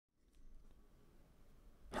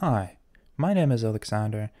Hi, my name is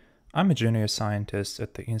Oleksandr. I'm a junior scientist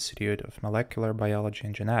at the Institute of Molecular Biology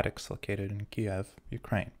and Genetics located in Kiev,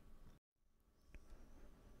 Ukraine.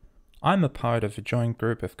 I'm a part of a joint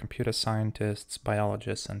group of computer scientists,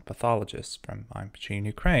 biologists, and pathologists from IMPG in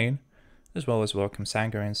Ukraine, as well as Wellcome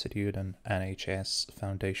Sanger Institute and NHS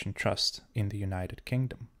Foundation Trust in the United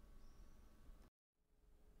Kingdom.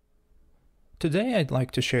 Today I'd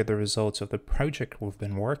like to share the results of the project we've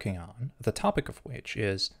been working on, the topic of which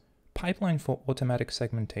is pipeline for automatic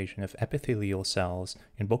segmentation of epithelial cells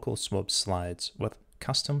in buccal swab slides with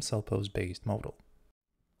custom CellPose-based model.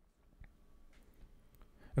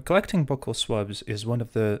 Collecting buccal swabs is one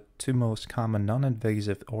of the two most common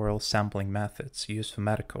non-invasive oral sampling methods used for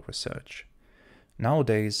medical research.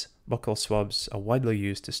 Nowadays, buccal swabs are widely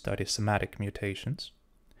used to study somatic mutations.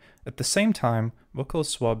 At the same time, buccal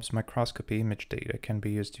swabs microscopy image data can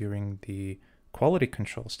be used during the quality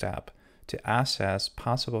control step to assess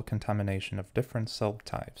possible contamination of different cell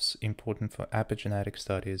types important for epigenetic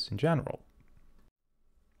studies in general.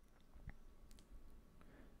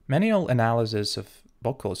 Manual analysis of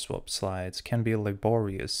buccal swab slides can be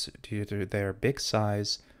laborious due to their big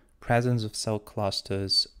size, presence of cell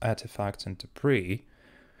clusters, artifacts, and debris,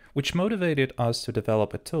 which motivated us to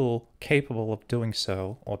develop a tool capable of doing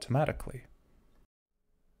so automatically.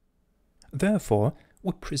 Therefore,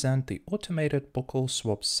 we present the Automated Buccal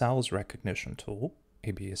Swab Cells Recognition Tool,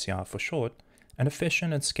 ABSCR for short, an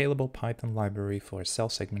efficient and scalable Python library for cell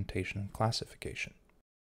segmentation and classification.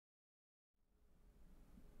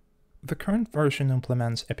 The current version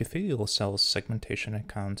implements epithelial cells segmentation and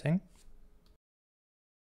counting,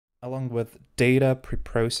 along with data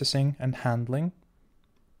preprocessing and handling,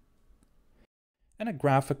 and a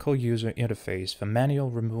graphical user interface for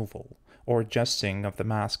manual removal or adjusting of the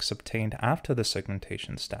masks obtained after the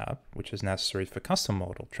segmentation step, which is necessary for custom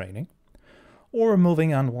model training, or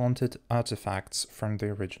removing unwanted artifacts from the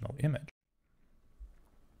original image.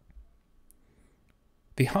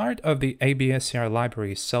 The heart of the ABSCR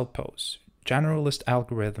library is CellPose, generalist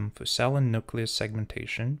algorithm for cell and nucleus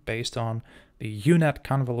segmentation based on the UNet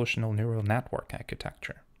convolutional neural network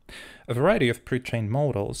architecture. A variety of pre-trained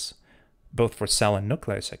models, both for cell and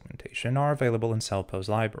nucleus segmentation, are available in CellPose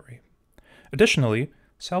library. Additionally,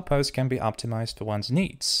 CellPose can be optimized for one's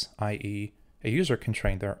needs, i.e., a user can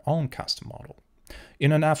train their own custom model.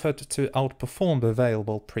 In an effort to outperform the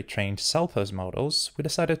available pre-trained CellPose models, we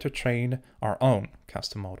decided to train our own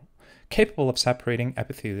custom model, capable of separating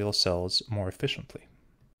epithelial cells more efficiently.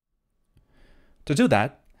 To do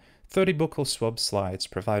that, 30 buccal swab slides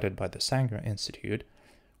provided by the Sanger Institute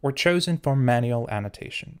were chosen for manual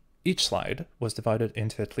annotation. Each slide was divided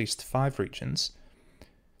into at least 5 regions,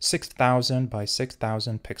 6,000 by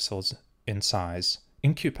 6,000 pixels in size,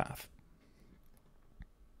 in QPath.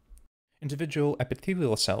 Individual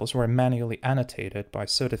epithelial cells were manually annotated by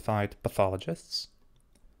certified pathologists.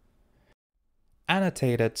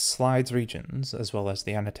 Annotated slides regions, as well as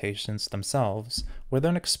the annotations themselves, were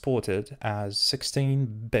then exported as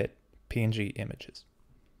 16-bit PNG images.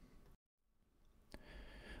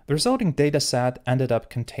 The resulting dataset ended up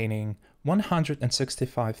containing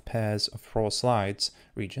 165 pairs of raw slides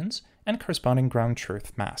regions and corresponding ground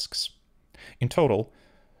truth masks. In total,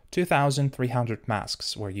 2,300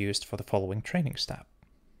 masks were used for the following training step.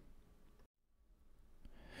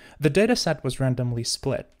 The dataset was randomly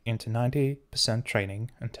split into 90%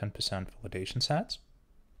 training and 10% validation sets.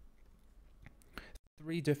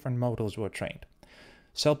 3 different models were trained: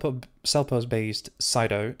 CellPose-based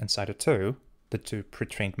Cyto and Cyto2, the 2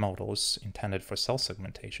 pre-trained models intended for cell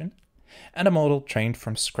segmentation, and a model trained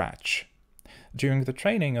from scratch. During the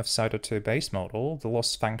training of Cyto2 base model, the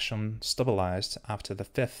loss function stabilized after the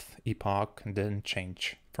 5th epoch and didn't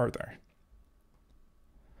change further.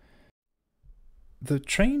 The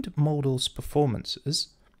trained model's performances,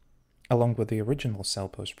 along with the original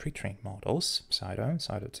CellPose pre-trained models, Cyto and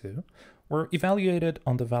Cyto2, were evaluated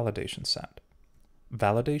on the validation set.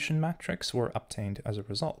 Validation metrics were obtained as a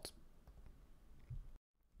result.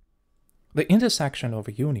 The intersection over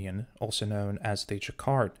union, also known as the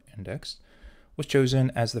Jacquard index, was chosen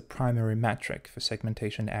as the primary metric for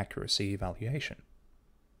segmentation accuracy evaluation.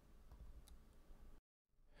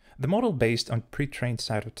 The model based on pre-trained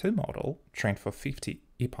Cyto2 model, trained for 50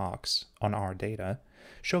 epochs on our data,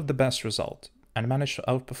 showed the best result and managed to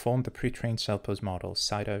outperform the pre-trained CellPose models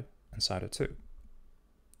Cyto and Cyto2.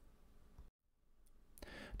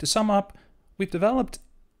 To sum up, we've developed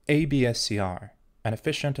ABSCR, an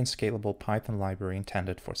efficient and scalable Python library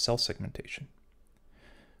intended for cell segmentation.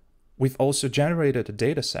 We've also generated a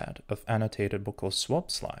dataset of annotated buccal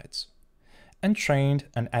swab slides and trained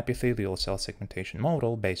an epithelial cell segmentation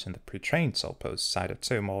model based on the pre-trained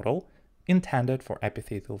CellPose-CIDA2 model intended for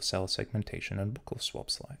epithelial cell segmentation on buccal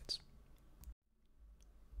swab slides.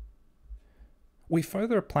 We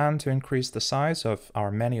further plan to increase the size of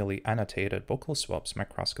our manually annotated buccal swabs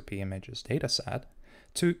microscopy images dataset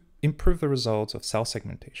to improve the results of cell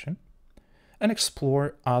segmentation and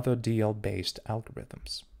explore other DL-based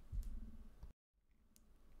algorithms.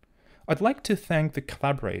 I'd like to thank the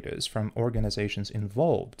collaborators from organizations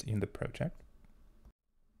involved in the project.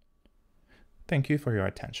 Thank you for your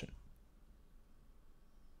attention.